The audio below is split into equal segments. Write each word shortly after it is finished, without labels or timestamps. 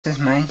This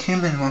is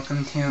MindTube and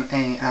welcome to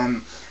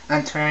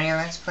a Terraria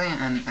Let's Play.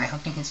 I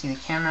hope you can see the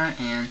camera,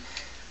 and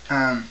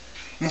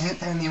this is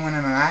going to be one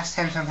of the last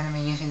times I'm going to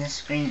be using this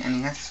screen,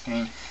 not the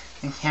screen,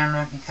 the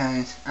camera,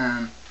 because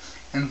I'm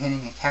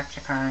getting a capture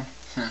card,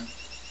 so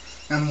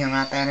it'll be a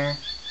lot better.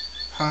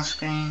 Full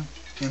screen,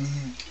 it'll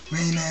be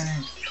way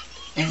better.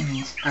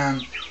 Anyways,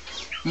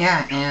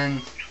 yeah,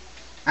 and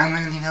I'm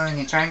going to be building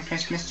a giant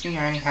Christmas tree.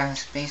 I already have a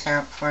space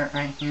out for it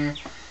right here,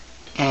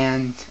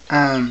 and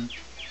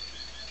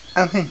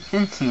okay,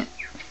 see it.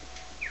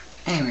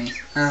 Anyways,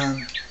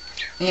 yeah,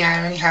 I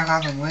already have all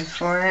the wood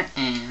for it,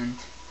 and,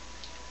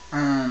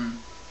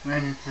 where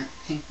did that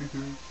paper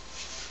go?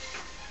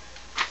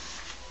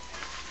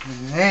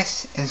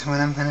 This is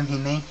what I'm gonna be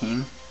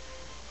making.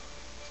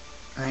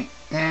 Right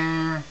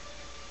there.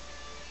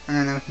 I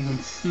don't know if you can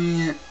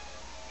see it,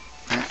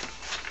 but,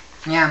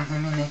 yeah, I'm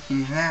gonna be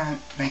making that,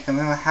 like a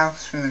little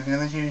house for the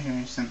villagers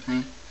or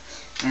something,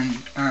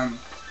 and,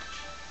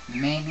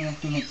 maybe I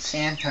can get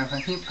Santa, but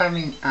he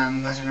probably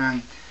goes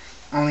around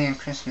only on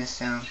Christmas,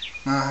 so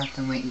I'll have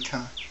to wait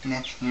until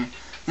next year.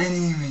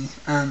 Anyways,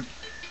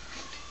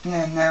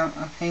 yeah, now,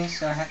 okay,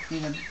 so I have to do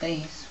the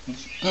base,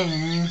 which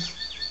is,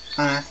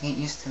 I'll have to get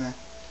used to the,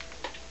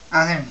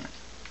 oh, there we go.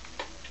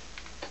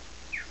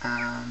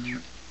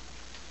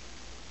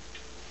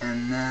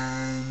 And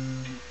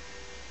then,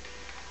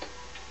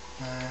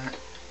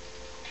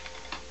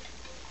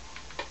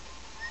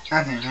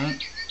 okay, right?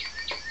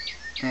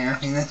 Yeah,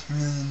 okay, that's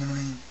really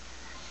annoying.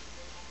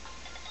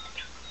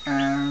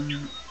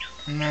 And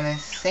then I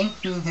think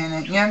we're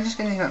gonna, yeah, I'm just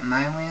gonna do it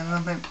my way a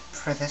little bit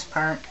for this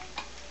part.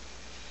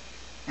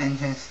 And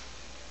just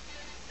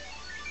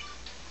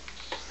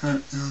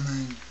start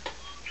building.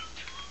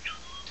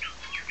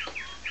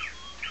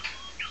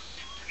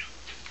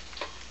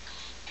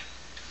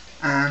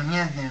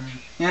 Yeah, there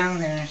we go.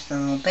 There's the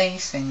little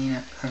base. I need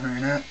to cover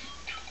it up.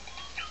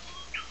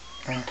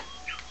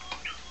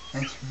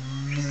 That's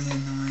really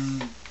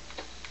annoying.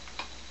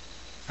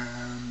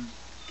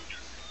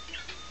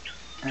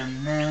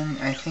 And then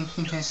I think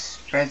he just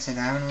spreads it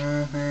out a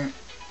little bit.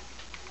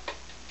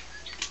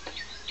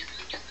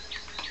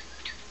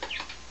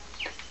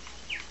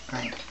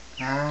 Like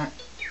that.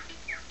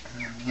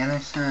 And then the other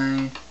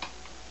side.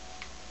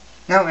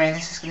 No way,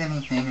 this is gonna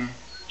be bigger.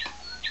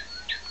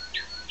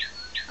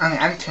 Okay,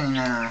 I'm turning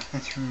that off.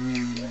 That's really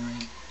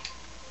annoying.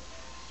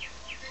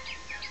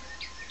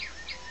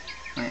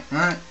 Wait,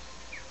 what?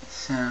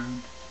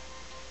 Sound.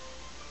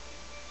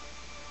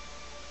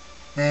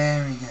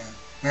 There we go.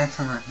 That's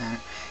a lot better.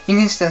 You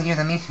can still hear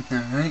the music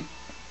though, right?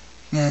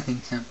 Yeah, I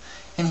think so.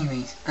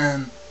 Anyways,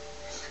 yeah,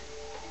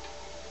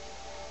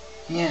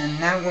 and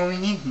now, well, we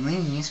need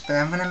leaves, but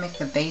I'm gonna make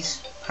the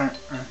base part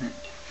of it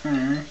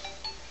first,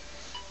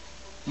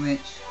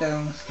 which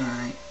goes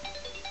like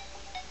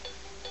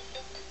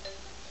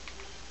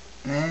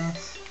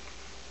this.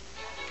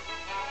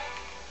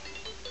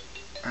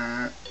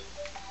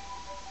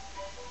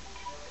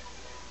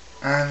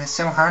 It's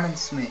so hard to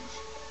switch.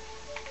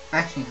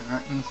 Actually, a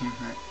lot easier,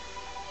 but,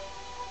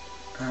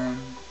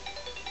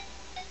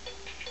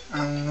 a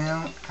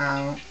little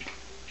out,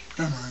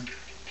 come on,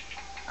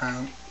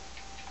 out,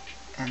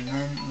 and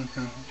then you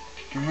go,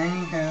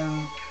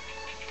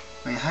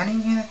 wait, how do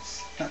you do that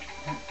stuff?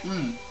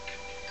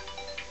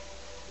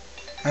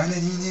 How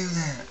did you do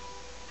that?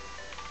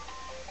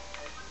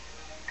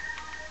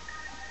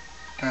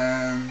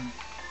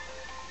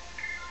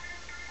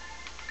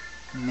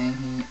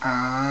 Maybe,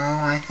 oh,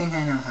 I think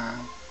I know how.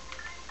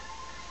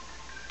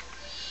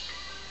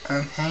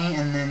 Okay,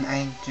 and then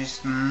I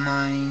just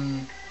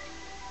mine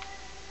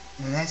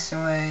this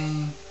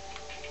way.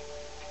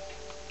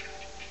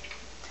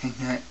 Take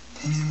it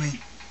away.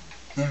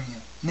 There we go.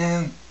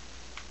 No!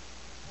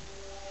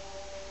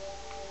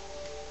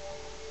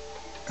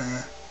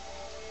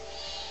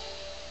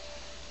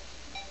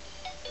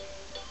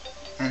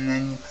 And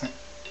then you put,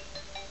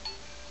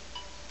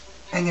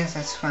 I guess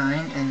that's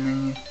fine, and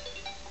then you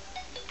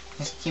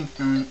just keep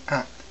going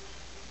up.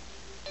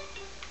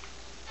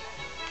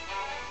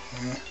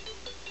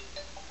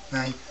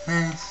 Like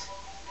this.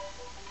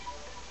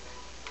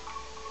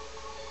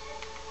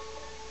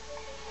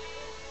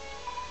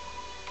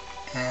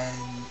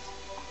 And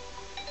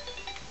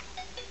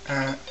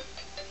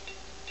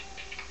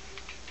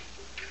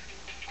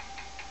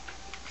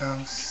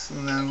go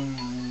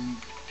slowly.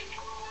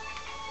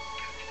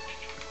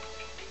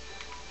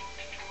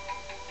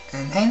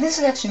 And hey, this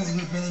is actually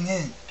looking really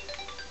good.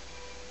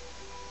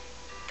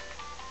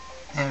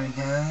 There we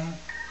go.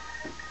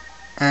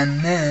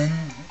 And then,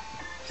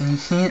 can you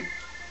see it?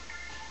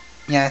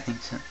 Yeah, I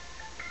think so.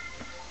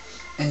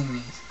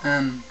 Anyways,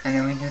 and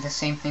then we do the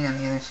same thing on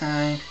the other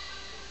side.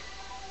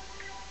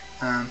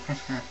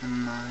 First half of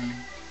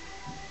mine.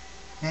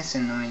 This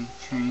annoying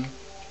tree.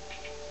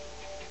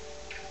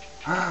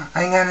 Ah,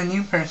 I got a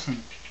new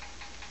person.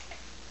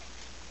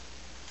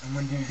 I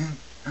wonder who.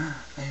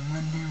 I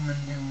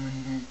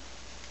wonder.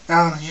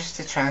 Oh, just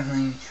a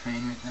traveling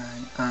trainer guy.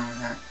 Oh,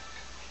 that.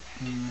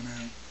 You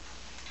know.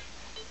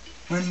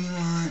 What do you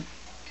want?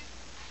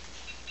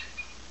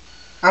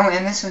 Oh,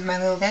 and this is my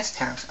little guest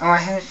house. Oh, I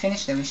haven't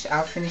finished it.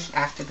 I'll finish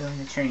after building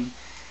the tree.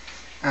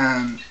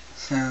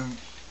 So,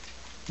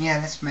 yeah,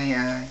 that's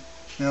my,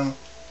 little,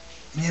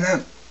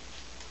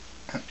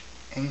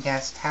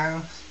 guest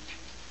house.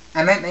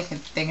 I might make it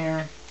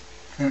bigger.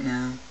 I don't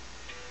know.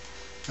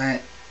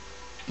 But,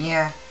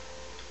 yeah.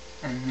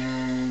 And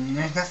then,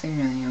 there's nothing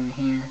really over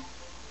here.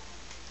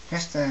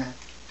 Just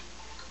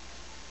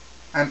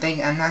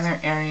another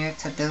area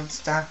to build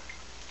stuff.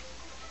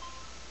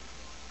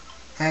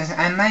 Cause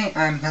I might,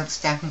 build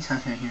stepping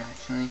stones right here,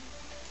 actually.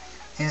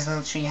 His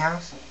little tree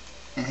house.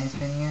 And his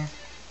videos.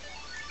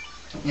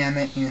 Yeah, I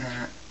might do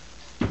that.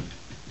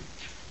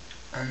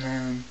 And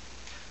then,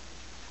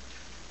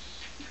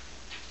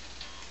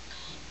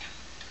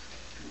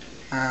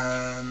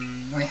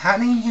 wait, how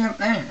did you get up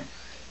there?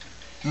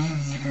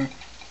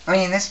 Oh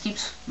yeah, this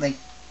keeps, like,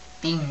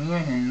 being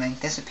weird and, like,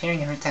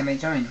 disappearing every time I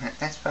join.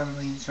 That's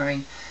probably the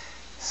join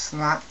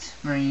slot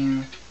where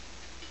you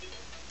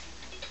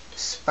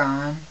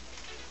spawn.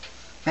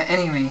 But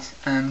anyways,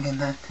 get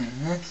back to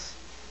this.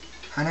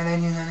 How did I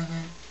do that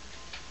again?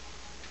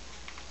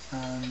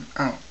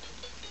 Oh.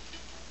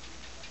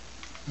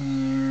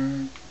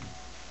 Here.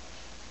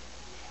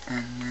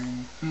 And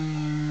then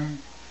here.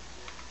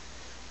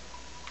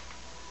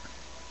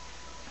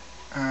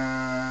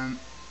 And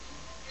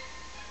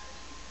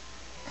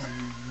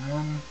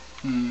one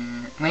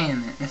here. Wait a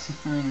minute, this is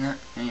really not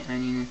right. I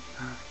need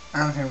a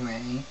other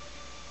way.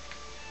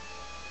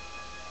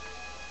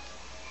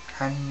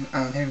 How do you,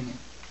 oh, there we go.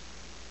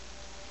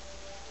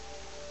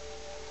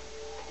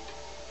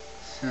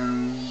 So,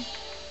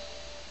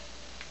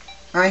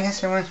 oh, I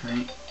guess I was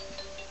right.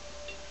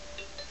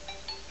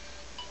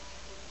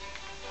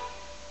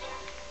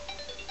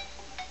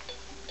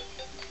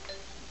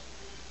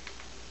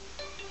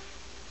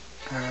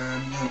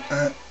 No,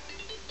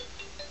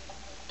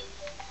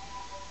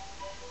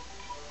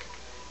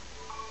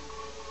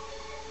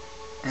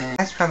 and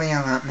that's probably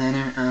a lot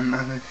better,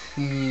 of a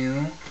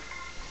view.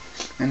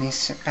 Let me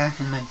sit back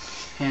in my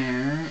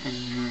chair, and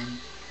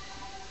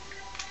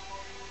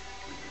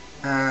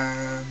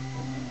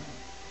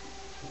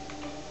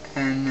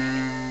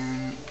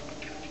then,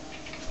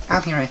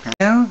 I'll be right back.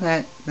 I know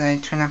that I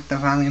turn up the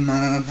volume a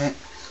little bit.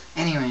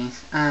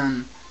 Anyways,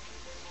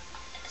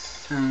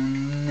 so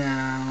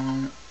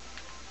now,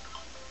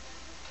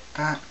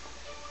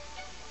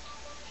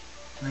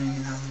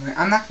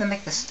 I'm not gonna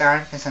make the star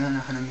because I don't know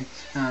how to make the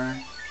star.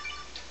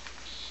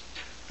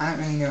 I don't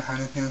really know how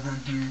to build on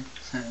here,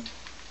 so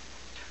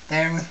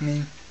bear with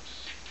me.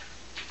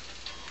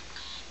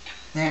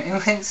 There, it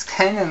looks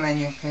kind of like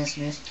a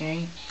Christmas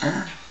tree.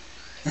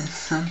 It's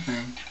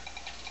something.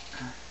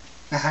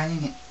 But how do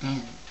you get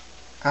in?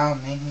 Oh,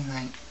 maybe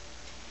like,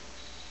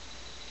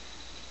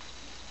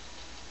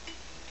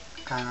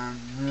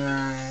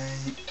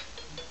 right,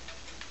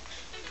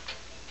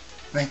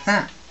 like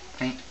that,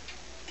 right?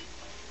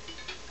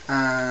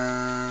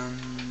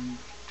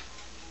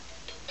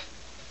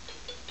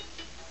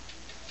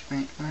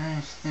 Wait,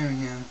 there we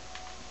go.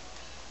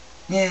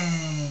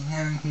 Yay,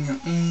 now we can go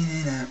in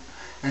and out.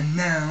 And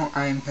now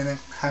I'm gonna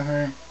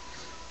cover,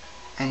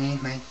 I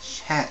need my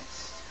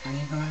chest. How do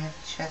you go in the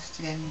chest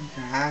again?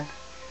 Drag.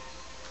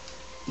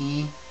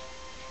 E.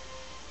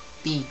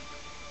 B.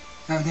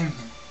 Oh, there we go.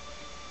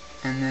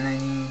 And then I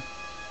need,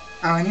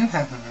 oh, I do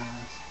have the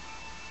rose.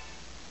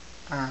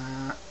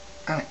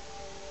 Okay.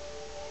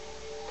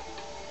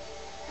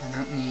 I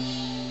don't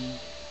need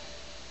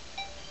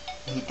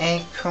the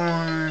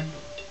acorn.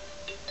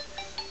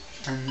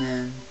 And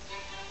then,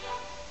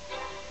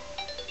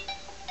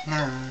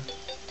 now,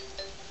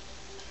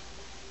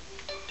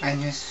 I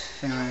just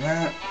fill it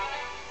up.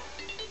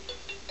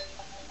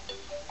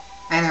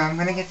 I know, I'm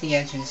gonna get the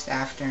edges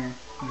after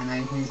when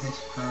I do this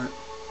part.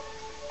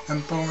 The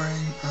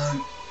boring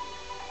part.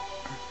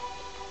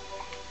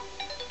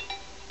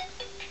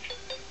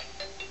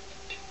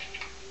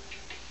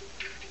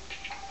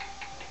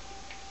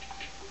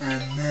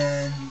 And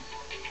then,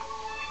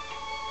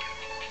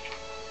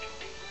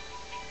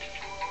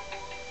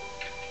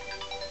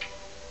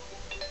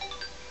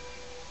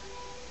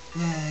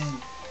 yay.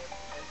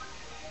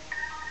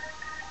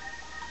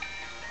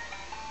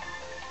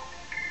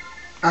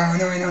 Oh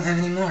no, I don't have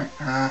any more.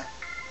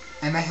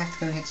 I might have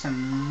to go get some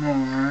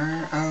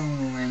more.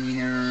 Oh, I need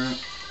a...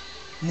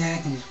 No, I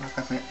can just walk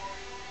up it.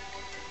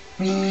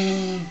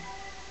 Whee!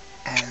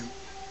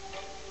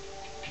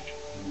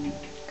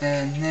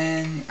 And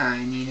then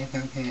I need to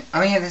go get...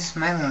 Oh yeah, this is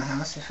my little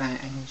house, if I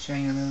can show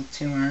you a little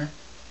tour.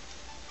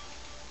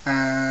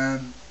 I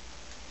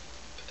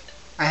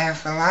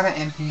have a lot of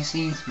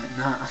NPCs, but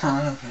not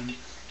all of them.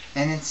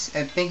 And it's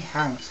a big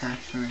house,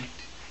 actually.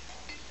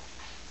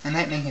 I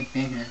might make it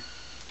bigger.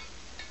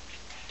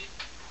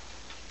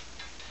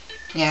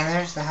 Yeah,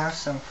 there's the house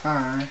so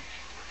far.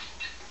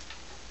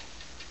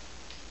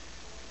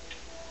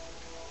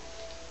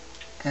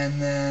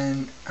 And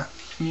then up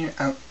here,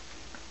 oh.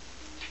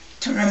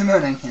 To run a I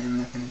can't, I'm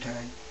not gonna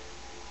die.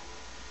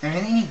 I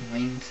really need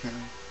wings though.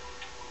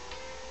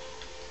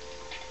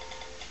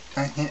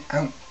 I get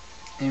out.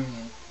 There we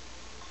go.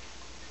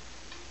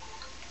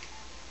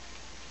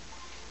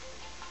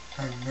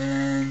 And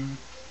then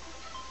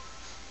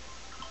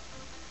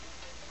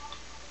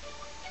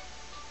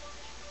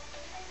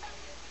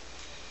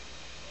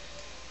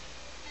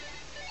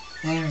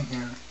there we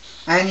go.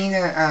 I need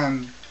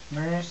a,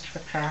 where's the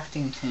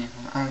crafting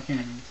table? Oh,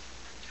 here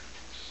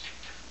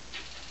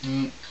it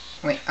is.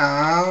 Wait,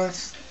 oh,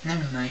 it's,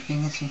 never mind, I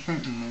guess you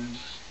shouldn't move.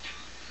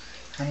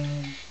 How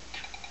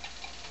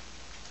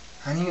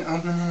do you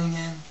open it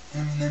again? I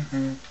don't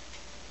remember.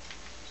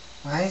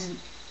 Why is it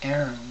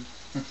arrows?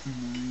 That's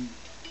annoying.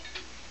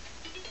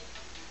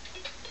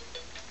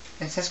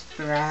 It says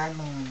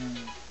gravel.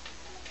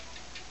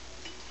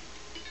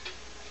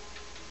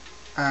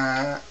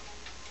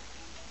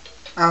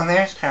 Oh,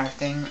 there's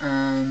crafting.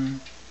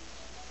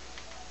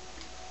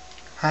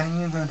 How do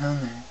you go down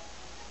there?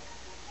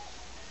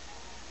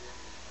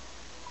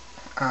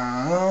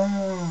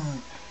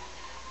 Oh.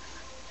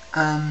 But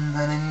I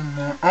need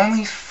more.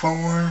 Only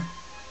 4.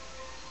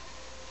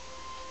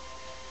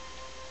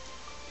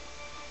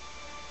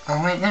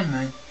 Oh wait, never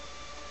mind.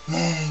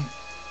 Yay!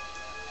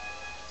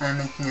 I'm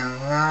making a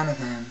lot of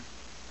them.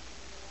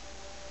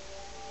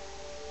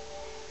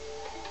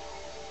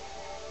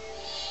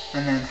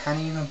 And then how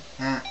do you go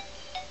back?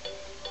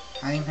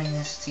 How do you bring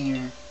this to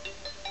your...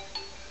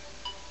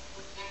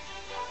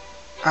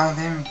 Oh,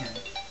 there we go.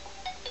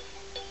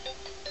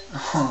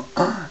 Oh,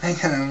 I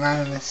got a lot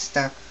of this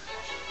stuff.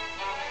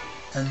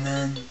 And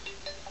then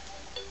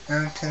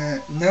go to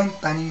the... No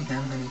bunnies,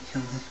 I'm gonna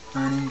kill this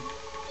bunny.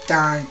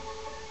 Die!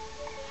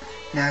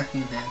 Now if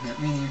you back up,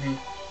 me neither.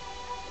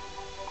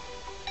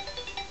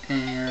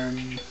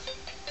 And...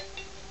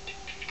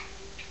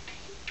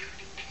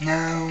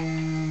 No!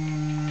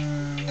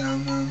 No,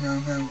 no, no,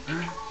 no.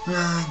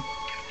 Run!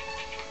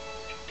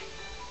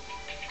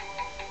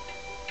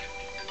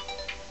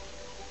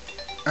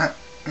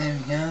 There we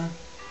go.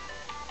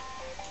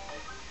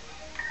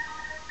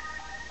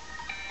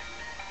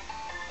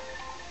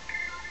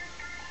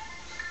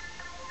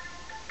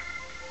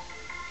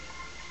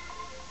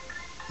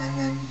 And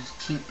then just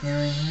keep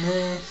doing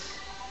this.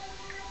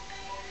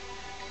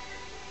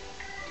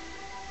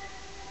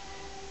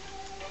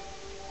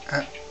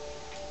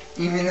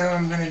 Even though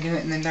I'm gonna do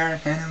it in the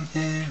dark, I don't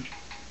care.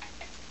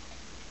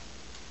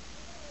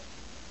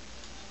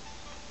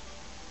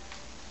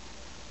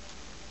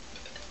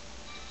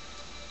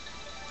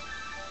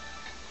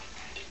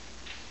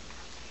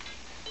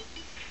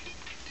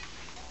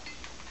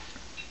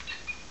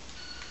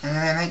 And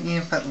then I might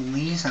need to put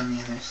leaves on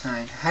the other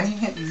side. How do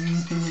you get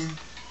leaves again?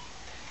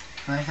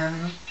 Do I have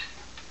any?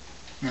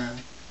 No.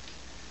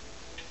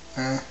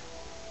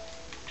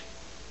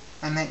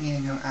 I might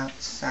need to go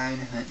outside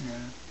of it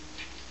now.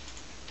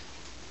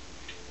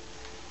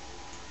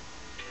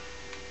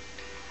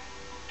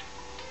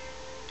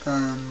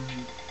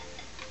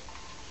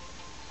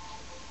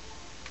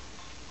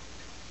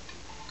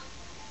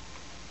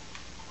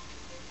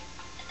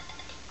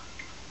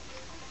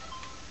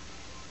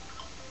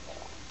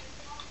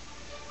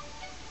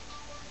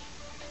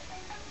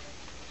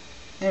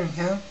 There we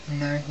go. And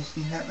now I just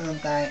need that little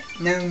guy.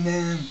 No,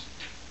 no.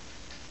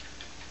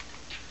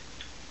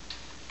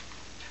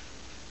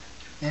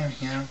 There we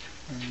go.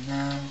 And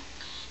now,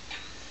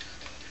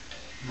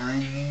 mine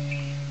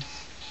leaves.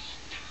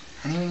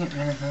 How do you get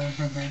rid of those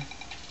again?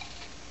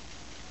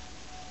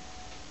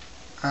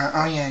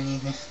 Oh yeah, I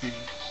need this thing.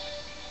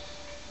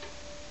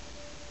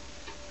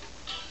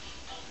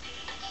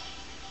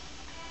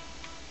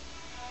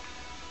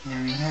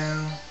 There we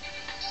go.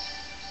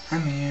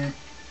 Come here.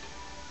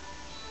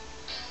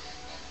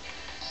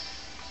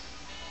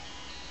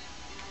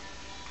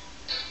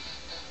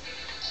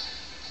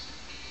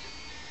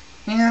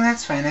 You know,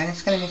 that's fine. I'm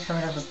just gonna be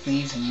covered up with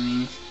leaves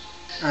anyways.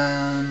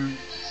 Now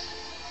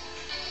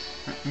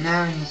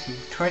I need some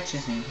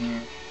torches in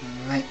here to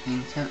light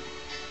things up.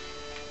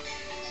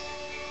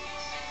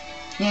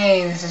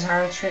 Yay, this is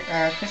our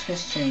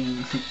Christmas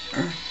tree.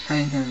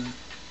 I know.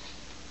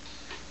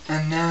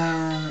 And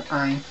now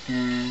I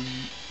can...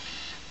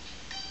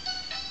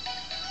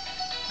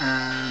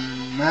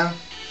 well...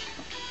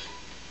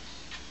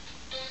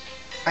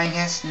 I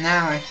guess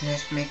now I can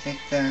just make it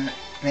the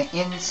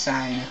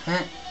inside of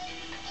it.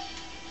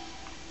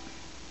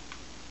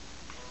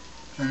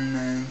 And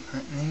then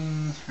put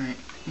these right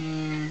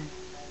here.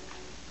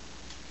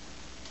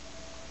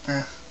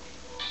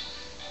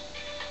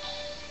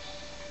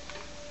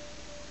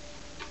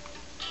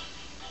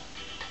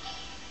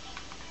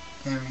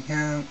 There we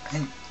go.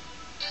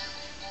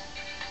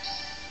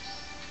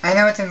 I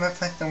know it didn't look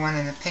like the one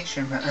in the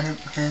picture, but I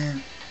don't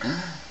care.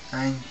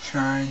 I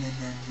tried and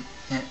then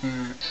can't do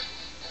it.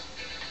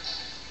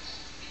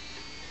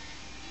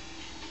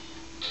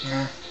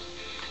 Yeah.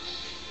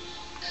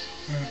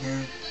 There we go.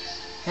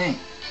 Hey.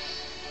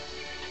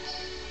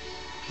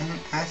 I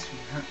didn't ask for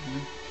that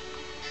one.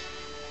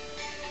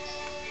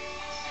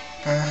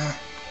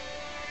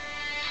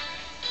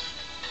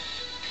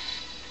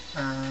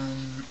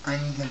 I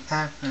need a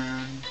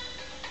background.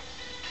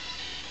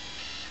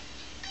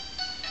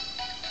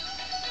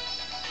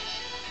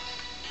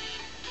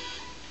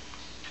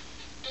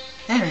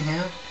 There we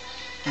go.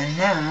 And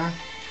now,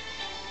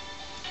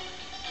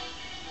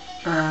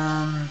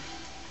 I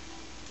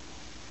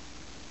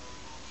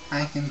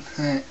can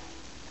put,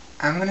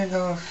 I'm gonna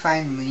go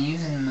find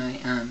leaves in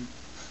my,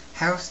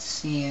 house to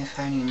see if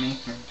how do you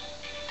make them.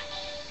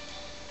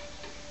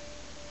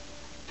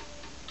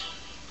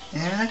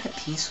 Is there like a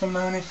peaceful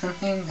mode or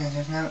something? Because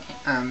there's no,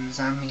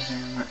 zombies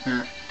and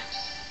whatnot.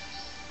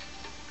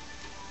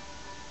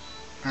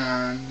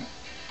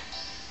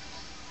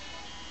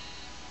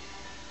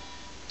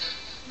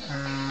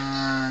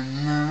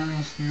 No,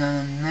 there's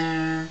none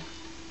there.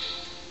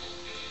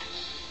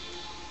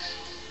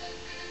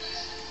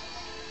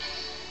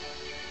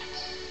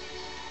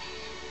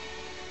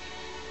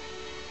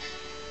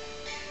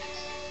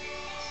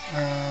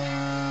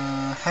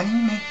 How do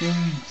you make these?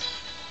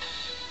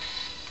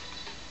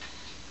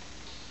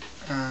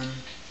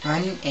 Do I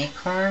need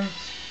acorns?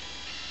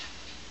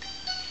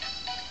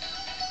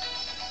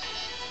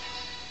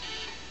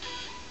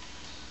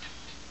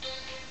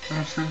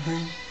 Or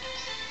something?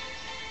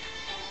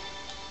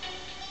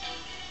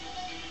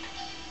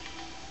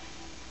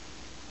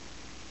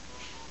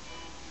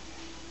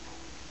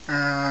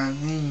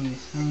 These.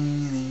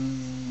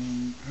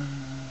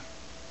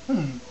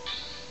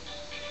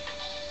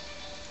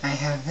 I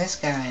have this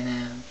guy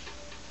now.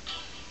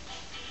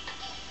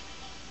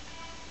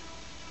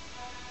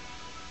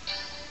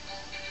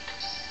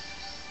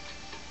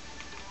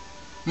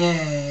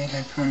 Yay, I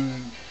got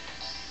 20.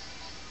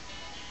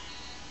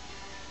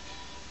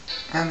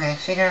 Okay,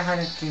 figure out how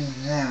to do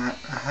that.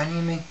 How do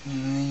you make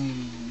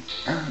these?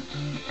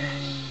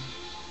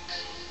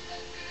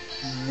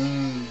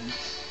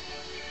 These.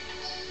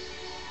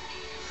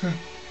 I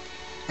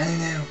don't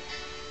know.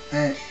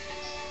 But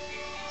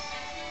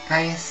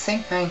I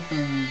think I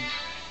can.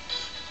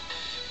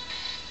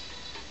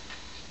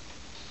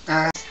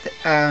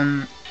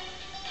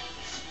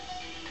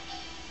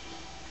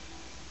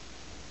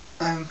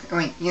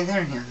 Wait, yeah,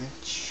 there we go.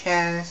 The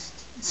chest.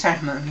 Sorry,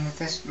 Martin, if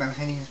this my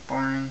video is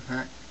boring,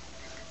 but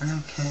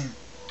okay.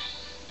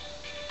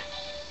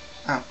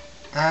 Oh,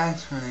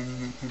 that's what I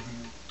needed to do.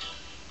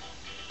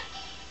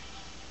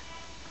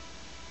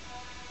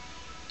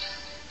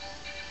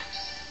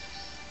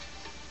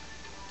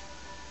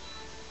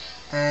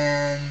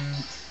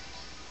 And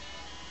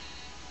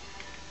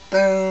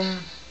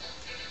boom.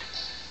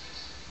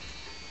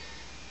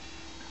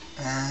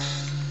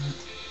 And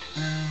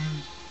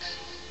boom.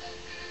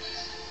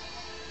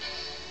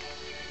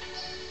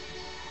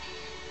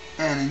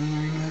 And I need to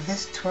remove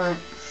this torch.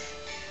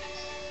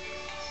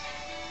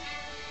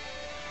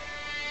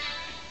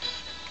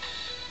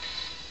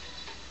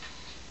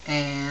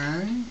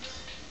 And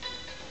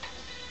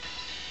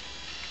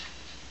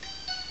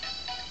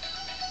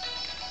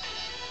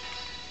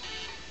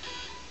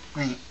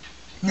wait.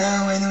 No,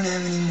 I don't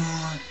have any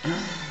more.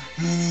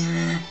 Me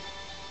neither.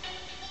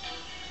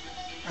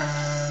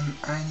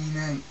 I need a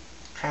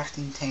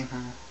crafting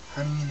table.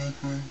 How do you make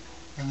one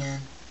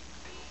again?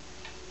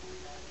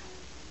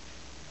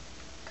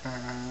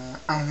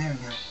 Oh, there we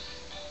go.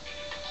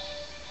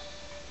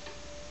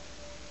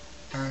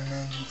 And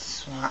then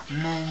swap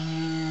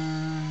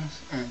menus,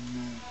 and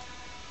then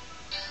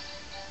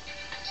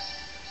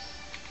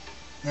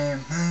there,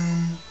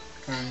 boom,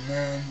 and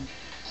then,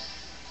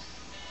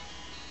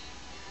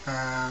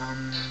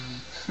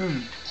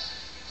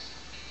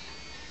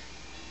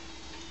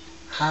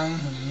 how do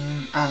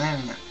you, oh, there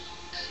we go.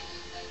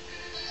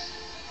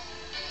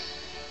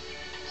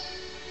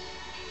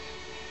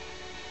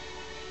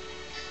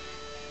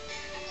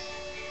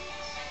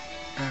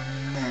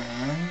 And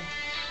then,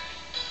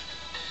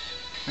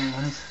 wait,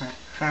 what is that?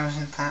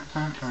 Frozen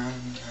platform? Oh, I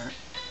don't need that.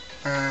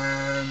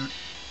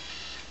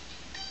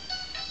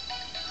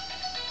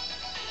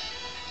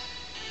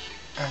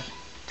 A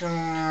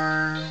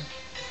door.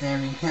 There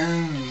we go.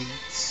 We need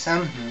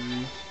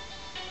something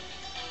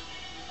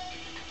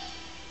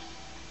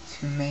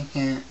to make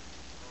it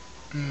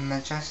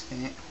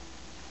majestic.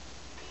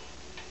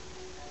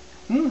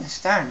 Ooh, a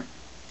star.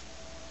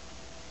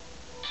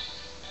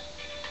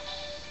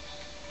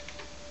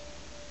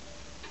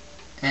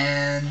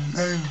 And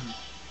boom.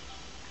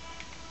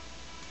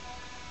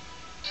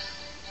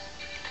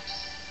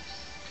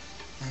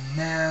 And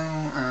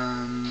now,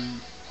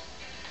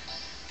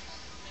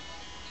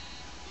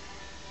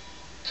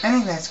 I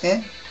think that's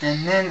good.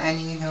 And then I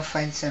need to go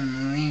find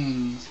some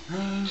leaves.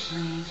 Leaves.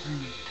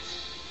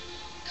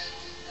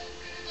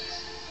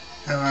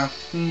 Go up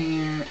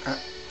here,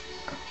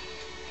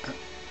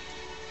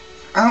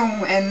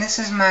 Oh, and this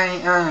is my,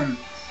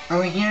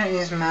 over here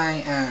is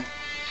my,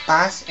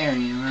 boss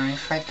area where I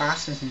fight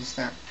bosses and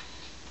stuff.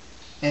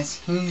 It's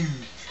huge.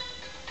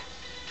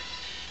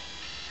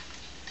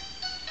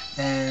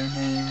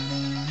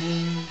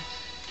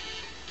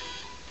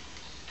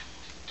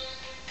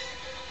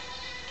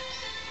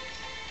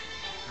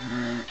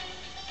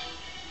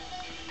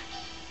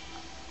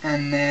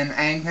 And then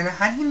I'm gonna,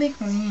 how do you make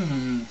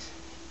leaves?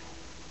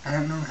 I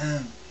don't know how.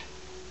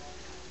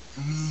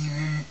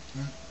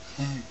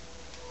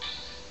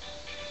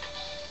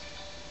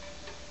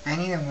 I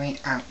need a way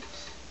out.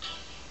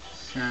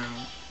 So,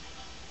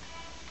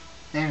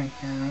 there we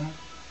go.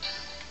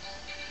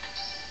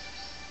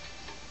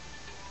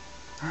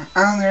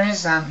 Oh, there is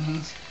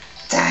zombies.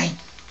 Die!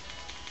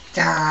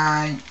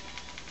 Die!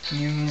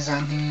 You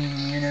zombie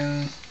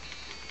weirdos.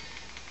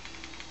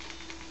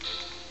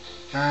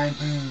 Die,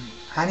 boom.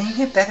 How do you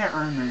get better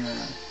armor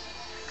though?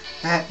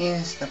 That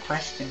is the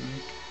question.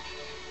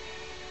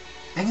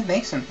 I can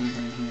make something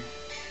in here.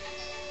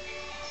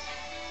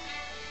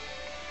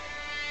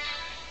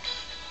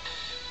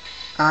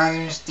 Ah,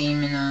 there's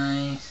demon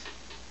eyes.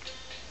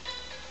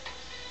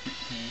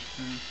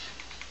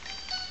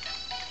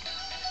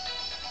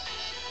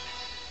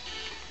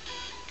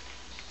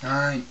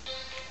 Die.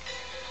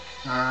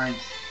 Die.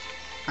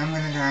 I'm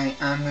gonna die.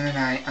 I'm gonna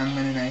die. I'm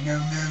gonna die. No,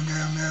 no,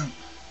 no, no.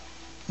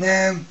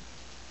 No!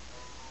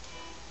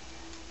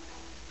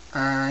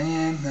 I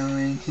am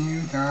going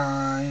to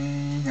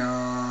die.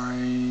 Die.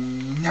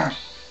 No!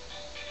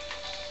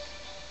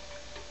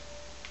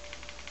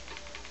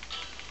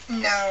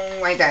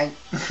 No, I died.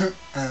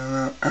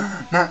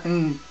 Not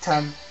in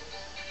tub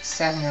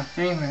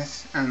 703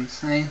 with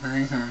Slave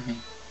by Zombie.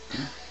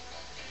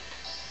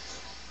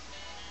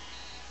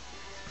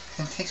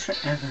 It takes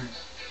forever.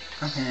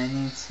 Okay, I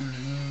need some of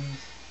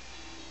these.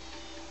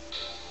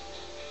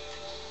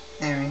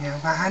 There we go.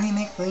 But how do you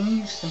make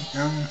leaves?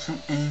 No, I'm so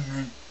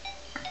angry.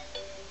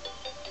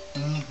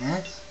 You need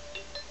this?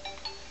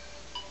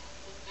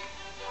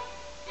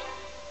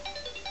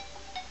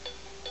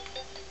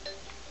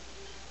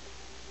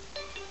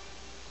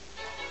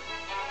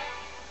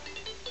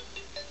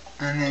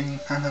 And then you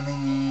probably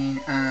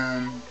need,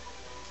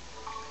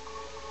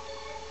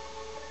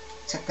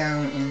 to go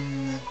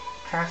in the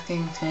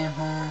crafting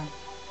table.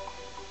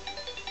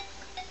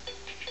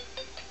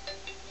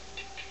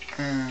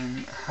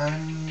 And how do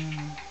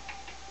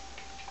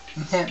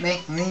you can't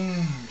make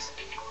leaves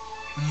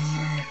when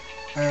you're,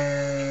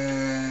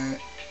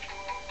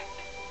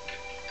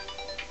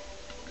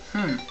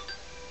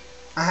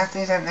 I'll have to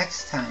do that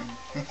next time,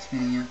 next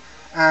video.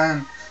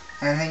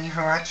 Thank you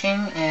for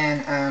watching,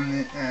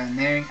 and,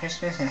 Merry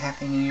Christmas and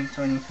Happy New Year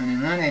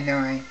 2021. I know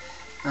I,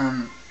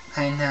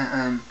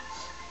 kinda,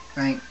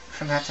 like,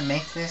 forgot to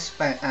make this,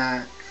 but,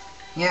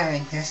 yeah,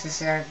 like, this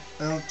is our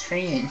little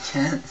tree,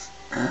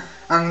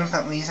 I'm gonna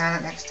put leaves on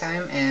it next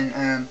time, and,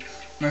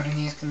 more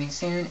videos coming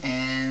soon,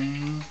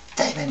 and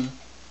die, Benny!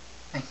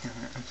 I killed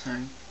it, I'm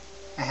sorry.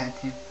 I had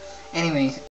to. Anyways.